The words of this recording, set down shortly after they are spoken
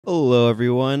Hello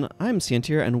everyone, I'm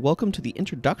Santier, and welcome to the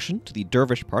introduction to the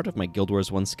Dervish part of my Guild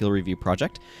Wars 1 skill review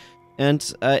project.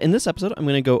 And in this episode, I'm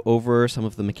going to go over some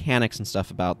of the mechanics and stuff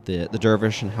about the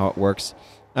Dervish and how it works.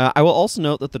 I will also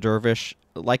note that the Dervish,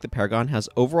 like the Paragon, has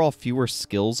overall fewer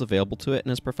skills available to it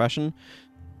in his profession.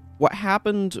 What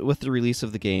happened with the release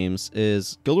of the games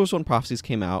is Guild Wars 1 Prophecies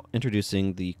came out,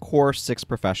 introducing the core 6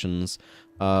 professions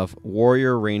of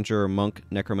Warrior, Ranger, Monk,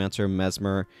 Necromancer,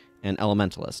 Mesmer, and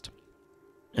Elementalist.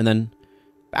 And then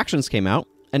Factions came out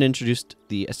and introduced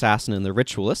the Assassin and the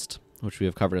Ritualist, which we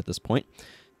have covered at this point,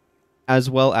 as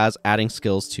well as adding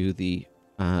skills to the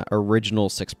original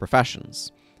 6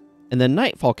 professions. And then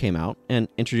Nightfall came out and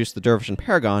introduced the Dervish and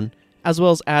Paragon, as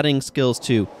well as adding skills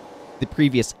to the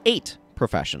previous 8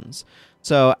 professions.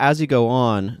 So as you go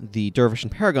on, the Dervish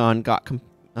and Paragon got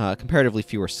comparatively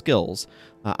fewer skills.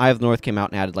 Eye of the North came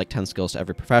out and added like 10 skills to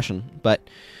every profession, but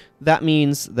that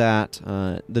means that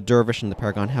the Dervish and the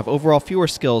Paragon have overall fewer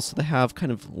skills, so they have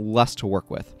kind of less to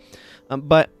work with.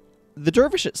 But the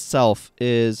Dervish itself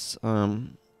is...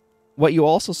 what you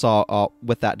also saw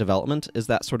with that development is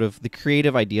that sort of the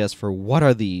creative ideas for what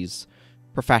are these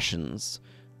professions.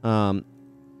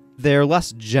 They're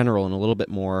less general and a little bit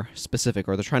more specific,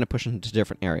 or they're trying to push into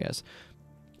different areas.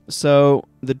 So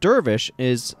the Dervish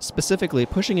is specifically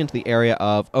pushing into the area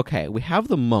of, okay, we have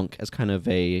the monk as kind of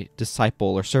a disciple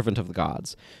or servant of the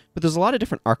gods, but there's a lot of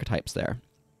different archetypes there.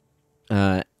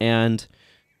 And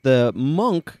the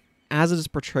monk, as it is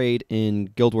portrayed in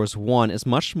Guild Wars 1, is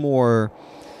much more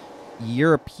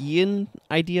European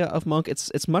idea of monk.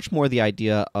 It's much more the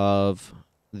idea of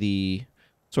the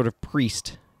sort of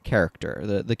priest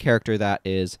character, the character that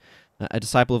is a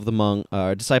disciple of the monk,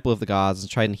 a disciple of the gods,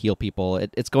 and try and heal people.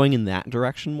 It's going in that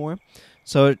direction more.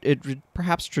 So it would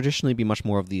perhaps traditionally be much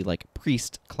more of the like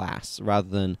priest class rather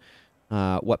than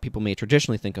what people may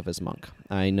traditionally think of as monk.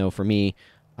 I know for me,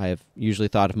 I've usually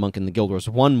thought of monk in the Guild Wars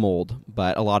 1 mold,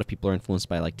 but a lot of people are influenced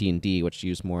by like D&D, which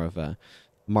use more of a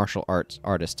martial arts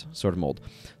artist sort of mold.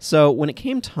 So when it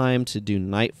came time to do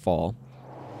Nightfall,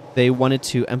 they wanted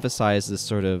to emphasize this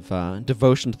sort of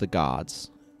devotion to the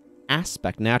gods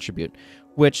aspect and attribute,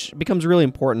 which becomes really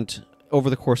important over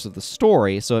the course of the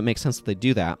story, so it makes sense that they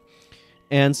do that.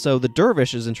 And so the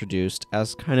Dervish is introduced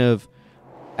as kind of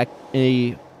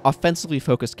a offensively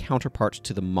focused counterpart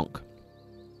to the monk.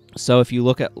 So if you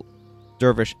look at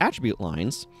Dervish attribute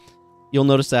lines, you'll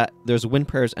notice that there's wind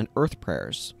prayers and earth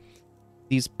prayers.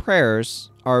 These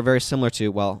prayers are very similar to,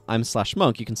 well, I'm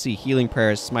 /monk. You can see healing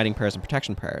prayers, smiting prayers, and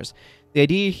protection prayers. The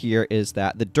idea here is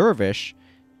that the Dervish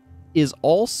is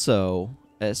also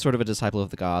sort of a disciple of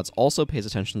the gods, also pays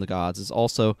attention to the gods, is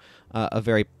also a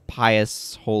very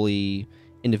pious, holy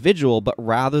individual, but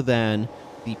rather than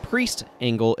the priest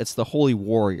angle, it's the holy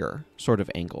warrior sort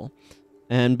of angle.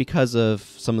 And because of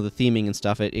some of the theming and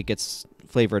stuff, it gets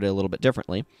flavored a little bit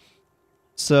differently.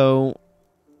 So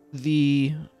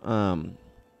the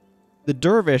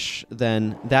Dervish,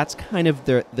 then, that's kind of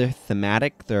their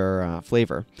thematic, their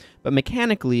flavor. But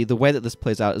mechanically, the way that this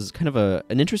plays out is kind of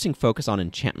an interesting focus on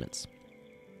enchantments.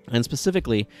 And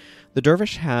specifically, the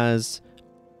Dervish has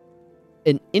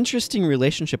an interesting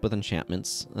relationship with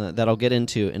enchantments that I'll get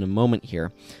into in a moment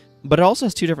here. But it also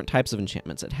has 2 different types of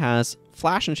enchantments. It has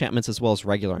flash enchantments as well as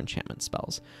regular enchantment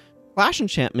spells. Flash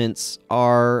enchantments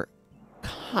are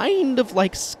kind of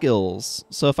like skills.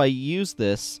 So if I use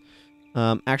this...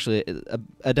 actually,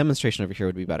 a demonstration over here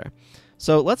would be better.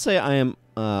 So let's say I am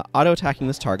auto-attacking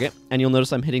this target, and you'll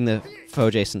notice I'm hitting the foe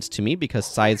adjacent to me because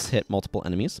scythes hit multiple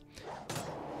enemies.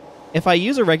 If I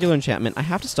use a regular enchantment, I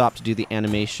have to stop to do the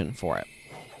animation for it.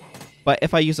 But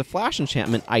if I use a flash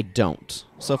enchantment, I don't.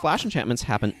 So flash enchantments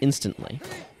happen instantly.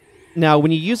 Now,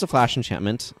 when you use a flash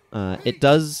enchantment, it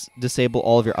does disable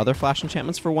all of your other flash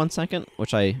enchantments for 1 second,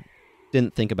 which I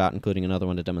didn't think about including another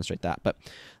one to demonstrate that, but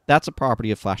that's a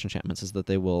property of flash enchantments, is that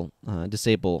they will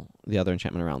disable the other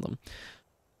enchantment around them.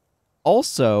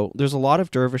 Also, there's a lot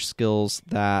of Dervish skills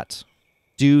that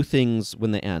do things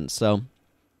when they end. So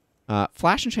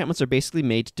flash enchantments are basically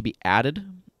made to be added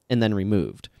and then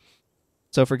removed.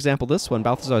 So for example, this one,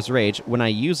 Balthazar's Rage, when I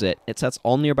use it, it sets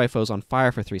all nearby foes on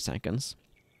fire for 3 seconds.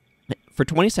 For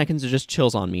 20 seconds, it just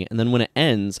chills on me, and then when it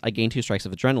ends, I gain 2 strikes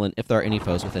of adrenaline if there are any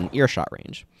foes within earshot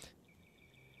range.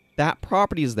 That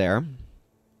property is there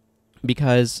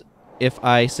because if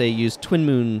I, say, use Twin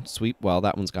Moon Sweep, well,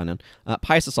 that one's gone in,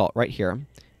 Pious Assault right here,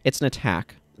 it's an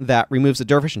attack that removes a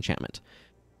Dervish enchantment.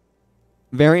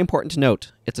 Very important to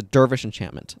note, it's a Dervish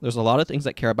enchantment. There's a lot of things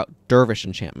that care about Dervish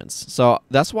enchantments. So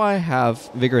that's why I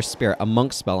have Vigorous Spirit, a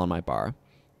monk spell on my bar.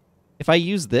 If I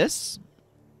use this,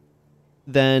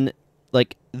 then,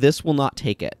 like, this will not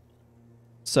take it.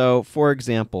 So, for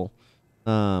example,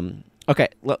 Okay,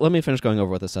 let me finish going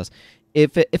over what this says.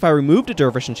 If I removed a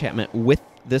Dervish enchantment with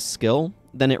this skill,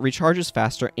 then it recharges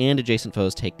faster and adjacent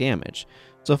foes take damage.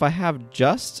 So if I have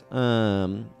just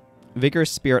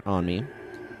Vigorous Spirit on me,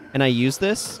 and I use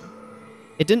this,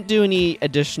 it didn't do any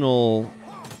additional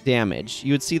damage.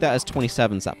 You would see that as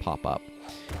 27s that pop up,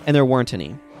 and there weren't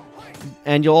any.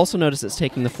 And you'll also notice it's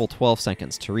taking the full 12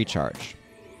 seconds to recharge.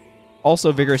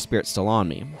 Also, Vigorous Spirit's still on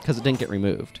me, because it didn't get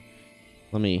removed.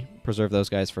 Let me preserve those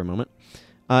guys for a moment.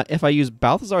 If I use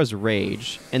Balthazar's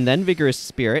Rage, and then Vigorous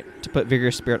Spirit to put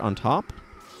Vigorous Spirit on top,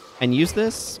 and use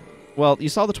this, well, you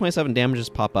saw the 27 damages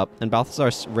pop up, and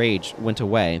Balthazar's Rage went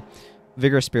away.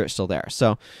 Vigorous Spirit's still there.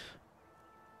 So,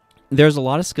 there's a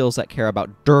lot of skills that care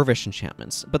about Dervish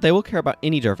enchantments, but they will care about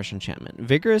any Dervish enchantment.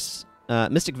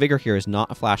 Mystic Vigor here is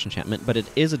not a flash enchantment, but it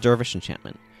is a Dervish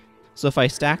enchantment. So if I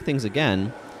stack things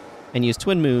again, and use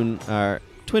Twin Moon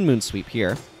Sweep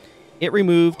here, it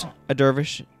removed a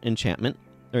Dervish enchantment,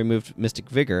 it removed Mystic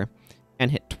Vigor,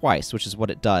 and hit twice, which is what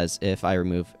it does if I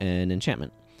remove an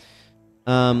enchantment.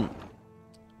 But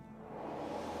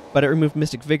it removed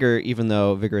Mystic Vigor even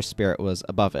though Vigorous Spirit was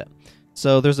above it.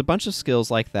 So there's a bunch of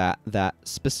skills like that that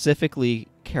specifically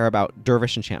care about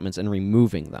Dervish enchantments and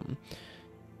removing them.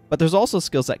 But there's also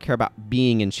skills that care about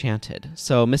being enchanted.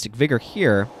 So Mystic Vigor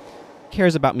here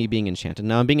cares about me being enchanted.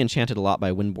 Now, I'm being enchanted a lot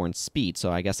by Windborne Speed,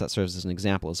 so I guess that serves as an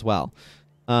example as well.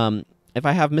 If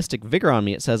I have Mystic Vigor on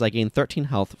me, it says I gain 13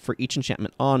 health for each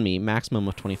enchantment on me, maximum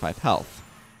of 25 health.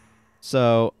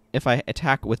 So if I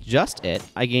attack with just it,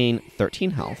 I gain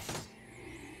 13 health.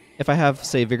 If I have,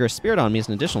 say, Vigorous Spirit on me as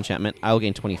an additional enchantment, I'll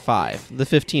gain 25. The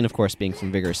 15, of course, being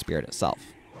from Vigorous Spirit itself.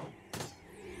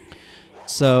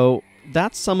 So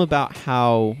that's some about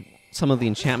how some of the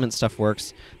enchantment stuff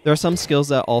works. There are some skills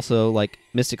that also, like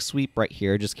Mystic Sweep right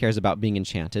here, just cares about being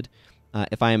enchanted.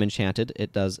 If I am enchanted,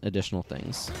 it does additional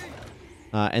things.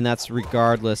 And that's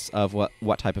regardless of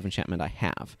what type of enchantment I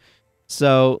have.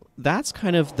 So that's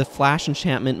kind of the flash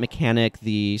enchantment mechanic,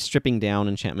 the stripping down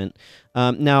enchantment.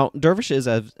 Now, Dervishes,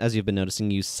 as you've been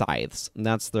noticing, use scythes.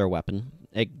 That's their weapon.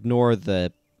 Ignore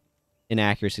the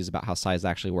inaccuracies about how scythes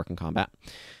actually work in combat.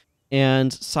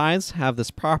 And scythes have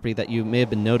this property that you may have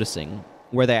been noticing,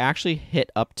 where they actually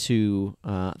hit up to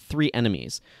 3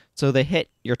 enemies. So they hit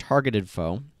your targeted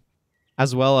foe,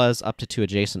 as well as up to 2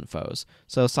 adjacent foes.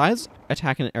 So scythes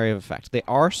attack in an area of effect. They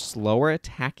are slower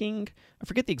attacking. I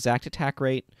forget the exact attack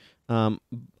rate.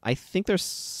 I think there's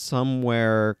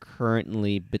somewhere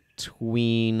currently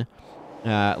between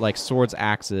like swords,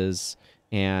 axes,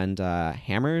 and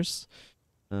hammers.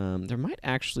 There might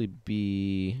actually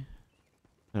be...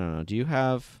 I don't know. Do you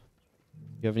have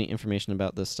any information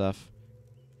about this stuff?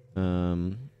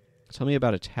 Tell me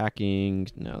about attacking.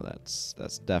 No, that's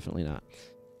definitely not.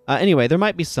 Anyway, there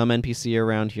might be some NPC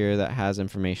around here that has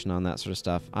information on that sort of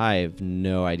stuff. I have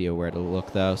no idea where to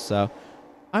look, though, so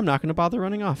I'm not going to bother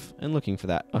running off and looking for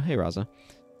that. Oh, hey, Raza.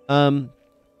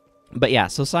 But yeah,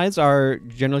 so scythes are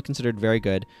generally considered very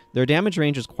good. Their damage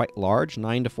range is quite large,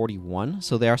 9 to 41,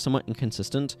 so they are somewhat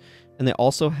inconsistent. And they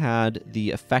also had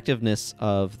the effectiveness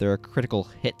of their critical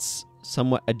hits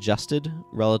somewhat adjusted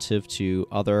relative to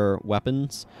other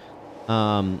weapons,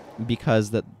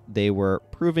 because that they were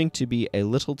proving to be a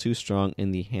little too strong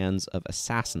in the hands of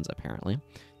assassins, apparently.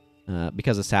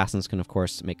 Because assassins can, of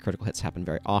course, make critical hits happen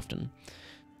very often.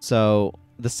 So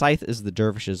the scythe is the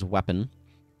dervish's weapon.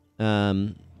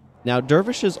 Now,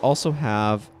 dervishes also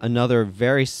have another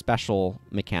very special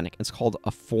mechanic. It's called a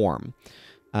form.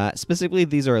 Specifically,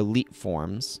 these are elite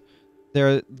forms.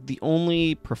 They're the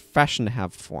only profession to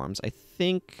have forms. I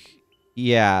think,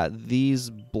 yeah,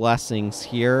 these blessings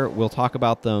here, we'll talk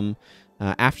about them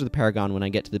after the Paragon when I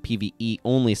get to the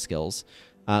PvE-only skills.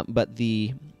 But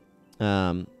these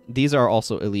are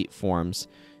also elite forms.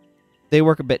 They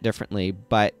work a bit differently,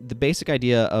 but the basic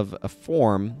idea of a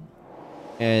form...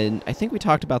 And I think we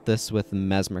talked about this with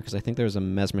Mesmer, because I think there was a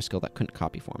Mesmer skill that couldn't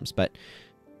copy forms. But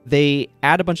they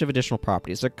add a bunch of additional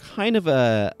properties. They're kind of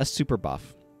a super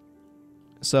buff.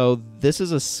 So this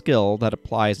is a skill that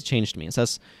applies a change to me. It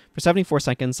says, for 74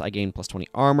 seconds, I gain plus 20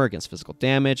 armor against physical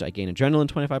damage. I gain adrenaline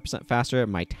 25% faster.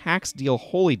 My attacks deal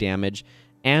holy damage.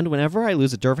 And whenever I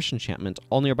lose a dervish enchantment,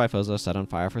 all nearby foes are set on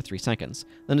fire for 3 seconds.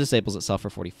 Then disables itself for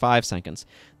 45 seconds.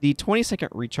 The 20-second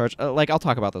recharge... I'll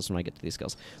talk about this when I get to these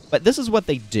skills. But this is what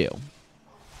they do.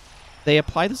 They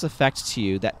apply this effect to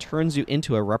you that turns you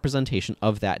into a representation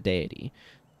of that deity.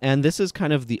 And this is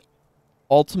kind of the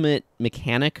ultimate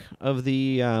mechanic of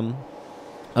the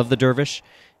dervish,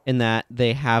 in that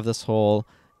they have this whole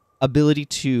ability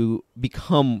to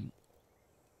become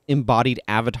embodied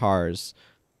avatars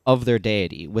of their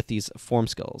deity with these form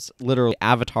skills. Literally,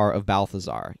 avatar of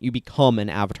Balthazar. You become an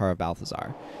avatar of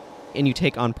Balthazar, and you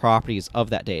take on properties of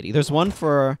that deity. There's one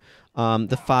for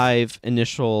the 5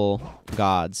 initial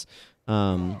gods.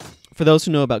 For those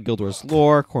who know about Guild Wars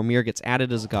lore, Cormyr gets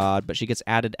added as a god, but she gets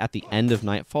added at the end of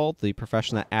Nightfall, the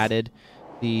profession that added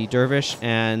the Dervish,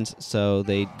 and so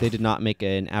they did not make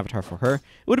an avatar for her. It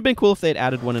would have been cool if they had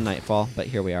added one in Nightfall, but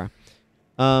here we are.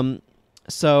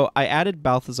 So I added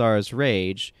Balthazar's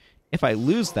Rage. If I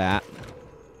lose that,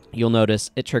 you'll notice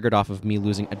it triggered off of me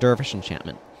losing a Dervish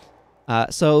enchantment.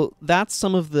 So that's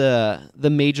some of the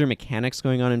major mechanics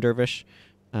going on in Dervish.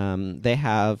 They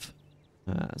have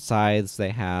scythes, they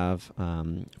have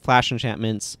flash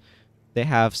enchantments, they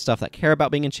have stuff that care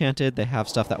about being enchanted, they have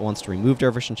stuff that wants to remove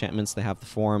Dervish enchantments, they have the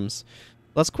forms.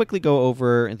 Let's quickly go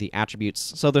over the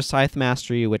attributes. So there's Scythe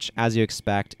Mastery, which, as you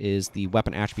expect, is the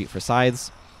weapon attribute for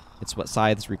scythes. It's what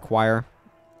scythes require,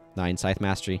 9 Scythe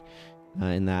Mastery,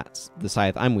 in that the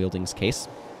scythe I'm wielding's case.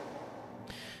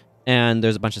 And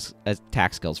there's a bunch of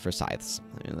attack skills for scythes.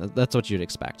 I mean, that's what you'd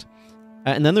expect.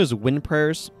 And then there's Wind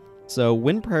Prayers. So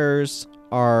Wind Prayers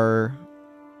are...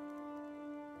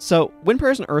 So Wind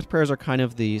Prayers and Earth Prayers are kind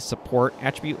of the support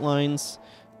attribute lines.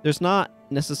 There's not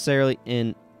necessarily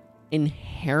an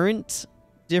inherent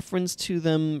difference to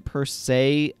them per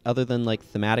se, other than like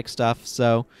thematic stuff.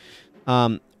 So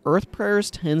Earth Prayers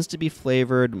tends to be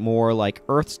flavored more like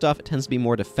Earth stuff. It tends to be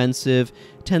more defensive.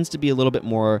 It tends to be a little bit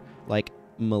more like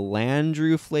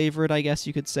Melandru flavored, I guess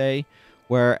you could say.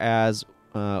 Whereas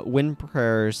Wind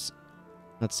Prayers,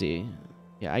 let's see.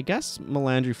 Yeah, I guess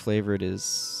Melandru flavored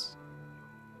is...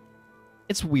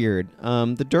 It's weird.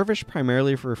 The Dervish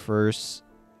primarily refers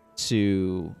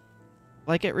to...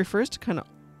 Like, it refers to kind of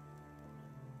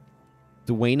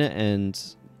Duena and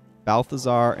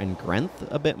Balthazar and Grenth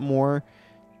a bit more.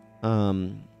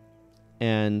 And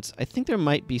I think there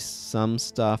might be some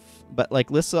stuff, but like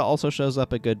Lissa also shows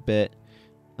up a good bit.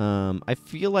 I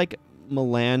feel like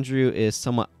Melandru is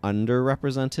somewhat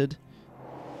underrepresented.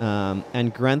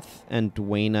 And Grenth and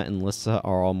Duena and Lissa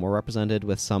are all more represented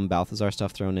with some Balthazar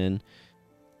stuff thrown in.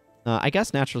 I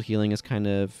guess Natural Healing is kind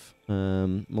of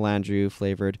Melandru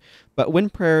flavored, but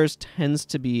Wind Prayers tends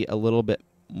to be a little bit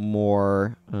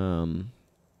more...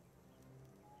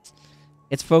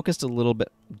 it's focused a little bit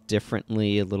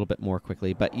differently, a little bit more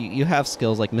quickly, but you have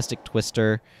skills like Mystic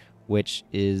Twister, which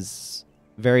is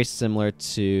very similar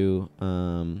to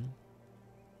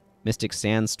Mystic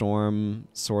Sandstorm,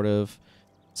 sort of.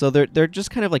 So they're just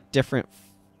kind of like different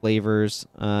flavors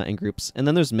and groups. And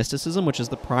then there's Mysticism, which is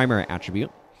the primary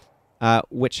attribute,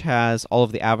 which has all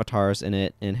of the avatars in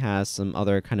it and has some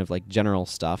other kind of like general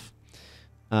stuff.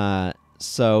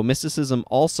 So Mysticism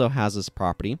also has this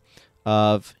property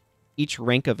of each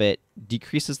rank of it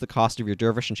decreases the cost of your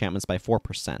Dervish enchantments by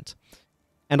 4%.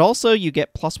 And also you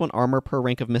get +1 armor per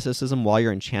rank of Mysticism while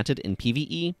you're enchanted in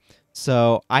PvE.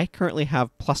 So I currently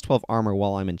have +12 armor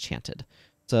while I'm enchanted.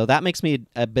 So that makes me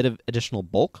a bit of additional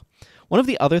bulk. One of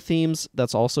the other themes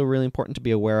that's also really important to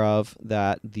be aware of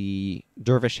that the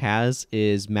Dervish has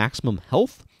is maximum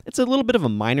health. It's a little bit of a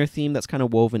minor theme that's kind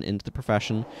of woven into the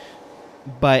profession,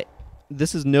 but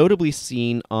this is notably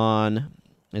seen on,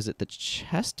 is it the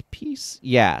chest piece?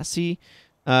 Yeah, see,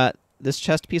 this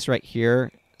chest piece right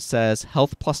here says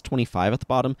health +25 at the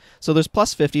bottom. So there's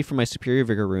 +50 from my Superior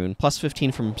Vigor rune,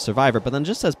 +15 from Survivor, but then it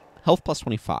just says health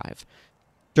 +25.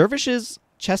 Dervishes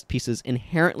chest pieces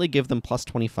inherently give them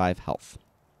 +25 health.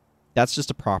 That's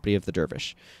just a property of the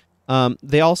Dervish.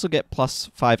 They also get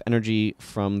 +5 energy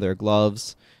from their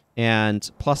gloves and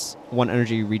 +1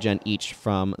 energy regen each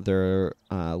from their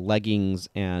leggings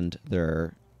and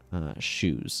their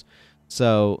shoes.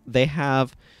 So they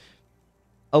have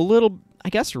a little, I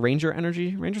guess, Ranger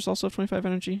energy. Rangers also have 25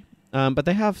 energy. But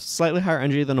they have slightly higher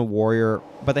energy than a warrior,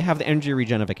 but they have the energy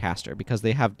regen of a caster because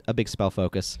they have a big spell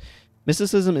focus.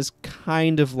 Mysticism is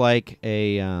kind of like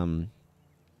a...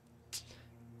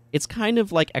 it's kind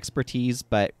of like expertise,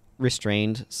 but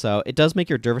restrained. So it does make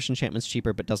your Dervish enchantments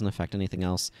cheaper, but doesn't affect anything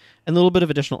else. And a little bit of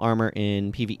additional armor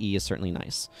in PvE is certainly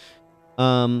nice.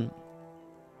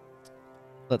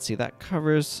 Let's see, that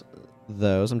covers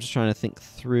those. I'm just trying to think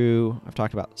through. I've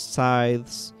talked about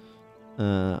scythes,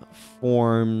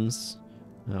 forms,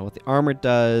 what the armor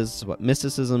does, what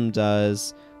mysticism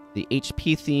does, the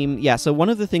HP theme. Yeah, so one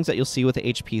of the things that you'll see with the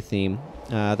HP theme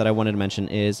that I wanted to mention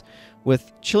is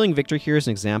with Chilling Victory here is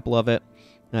an example of it.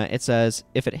 It says,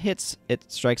 if it hits,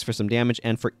 it strikes for some damage,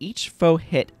 and for each foe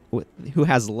hit who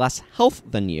has less health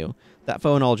than you, that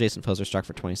foe and all adjacent foes are struck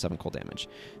for 27 cold damage.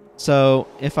 So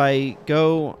if I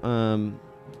go, I don't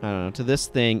know, to this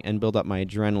thing and build up my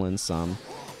adrenaline some,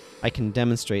 I can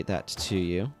demonstrate that to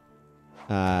you.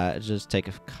 Just take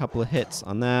a couple of hits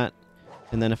on that.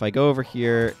 And then if I go over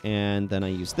here and then I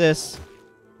use this,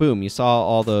 boom, you saw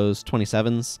all those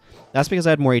 27s. That's because I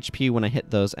had more HP when I hit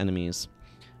those enemies.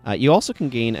 You also can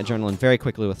gain adrenaline very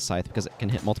quickly with Scythe because it can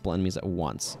hit multiple enemies at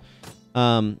once.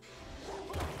 And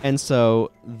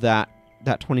so that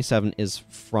 27 is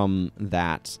from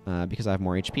that because I have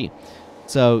more HP.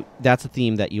 So that's a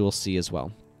theme that you will see as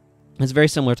well. It's very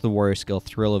similar to the warrior skill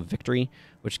Thrill of Victory,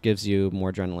 which gives you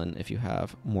more adrenaline if you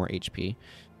have more HP.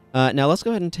 Now let's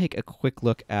go ahead and take a quick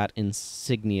look at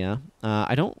insignia.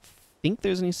 I don't think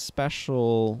there's any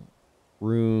special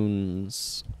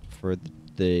runes for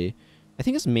the... I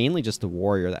think it's mainly just the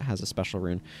warrior that has a special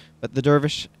rune. But the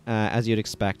dervish, as you'd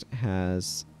expect,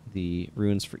 has the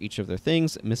runes for each of their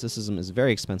things. Mysticism is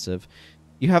very expensive.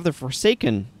 You have the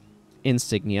Forsaken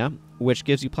insignia, which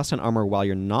gives you +10 armor while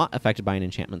you're not affected by an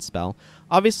enchantment spell.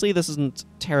 Obviously, this isn't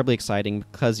terribly exciting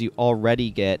because you already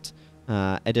get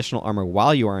additional armor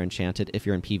while you are enchanted if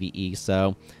you're in PvE,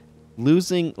 so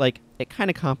losing, like, it kind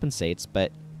of compensates,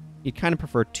 but you'd kind of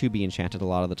prefer to be enchanted a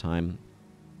lot of the time.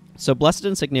 So Blessed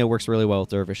Insignia works really well with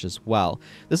Dervish as well.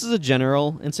 This is a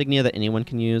general insignia that anyone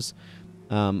can use,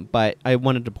 but I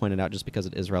wanted to point it out just because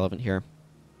it is relevant here.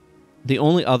 The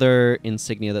only other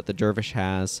insignia that the Dervish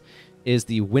has is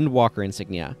the Windwalker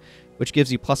insignia, which gives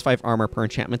you +5 armor per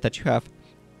enchantment that you have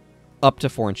up to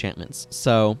 4 enchantments.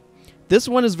 So this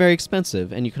one is very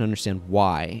expensive, and you can understand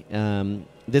why.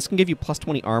 This can give you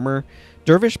 +20 armor.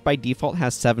 Dervish, by default,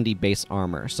 has 70 base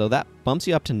armor, so that bumps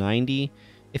you up to 90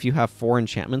 if you have 4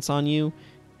 enchantments on you.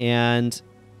 And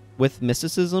with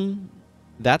Mysticism,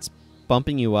 that's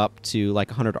bumping you up to like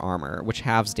 100 armor, which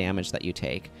halves damage that you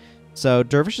take. So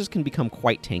Dervishes can become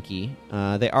quite tanky.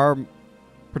 They are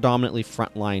predominantly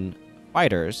frontline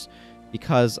fighters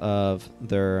because of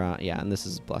their... yeah, and this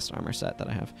is Blessed Armor set that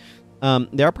I have.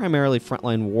 They are primarily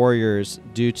frontline warriors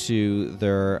due to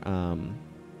their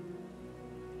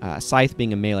scythe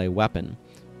being a melee weapon.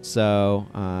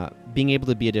 So being able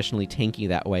to be additionally tanky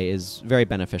that way is very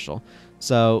beneficial.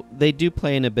 So they do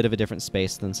play in a bit of a different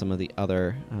space than some of the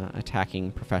other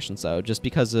attacking professions, though. Just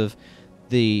because of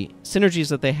the synergies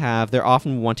that they have, they're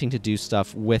often wanting to do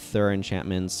stuff with their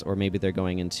enchantments, or maybe they're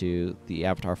going into the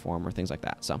avatar form or things like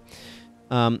that. So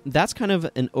that's kind of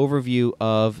an overview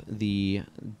of the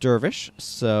Dervish.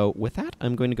 So with that,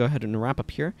 I'm going to go ahead and wrap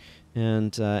up here.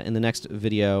 And in the next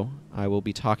video, I will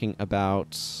be talking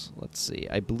about, let's see,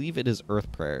 I believe it is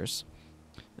Earth Prayers.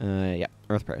 Yeah,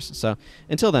 Earth Prayers. So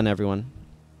until then, everyone,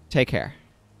 take care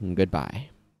and goodbye.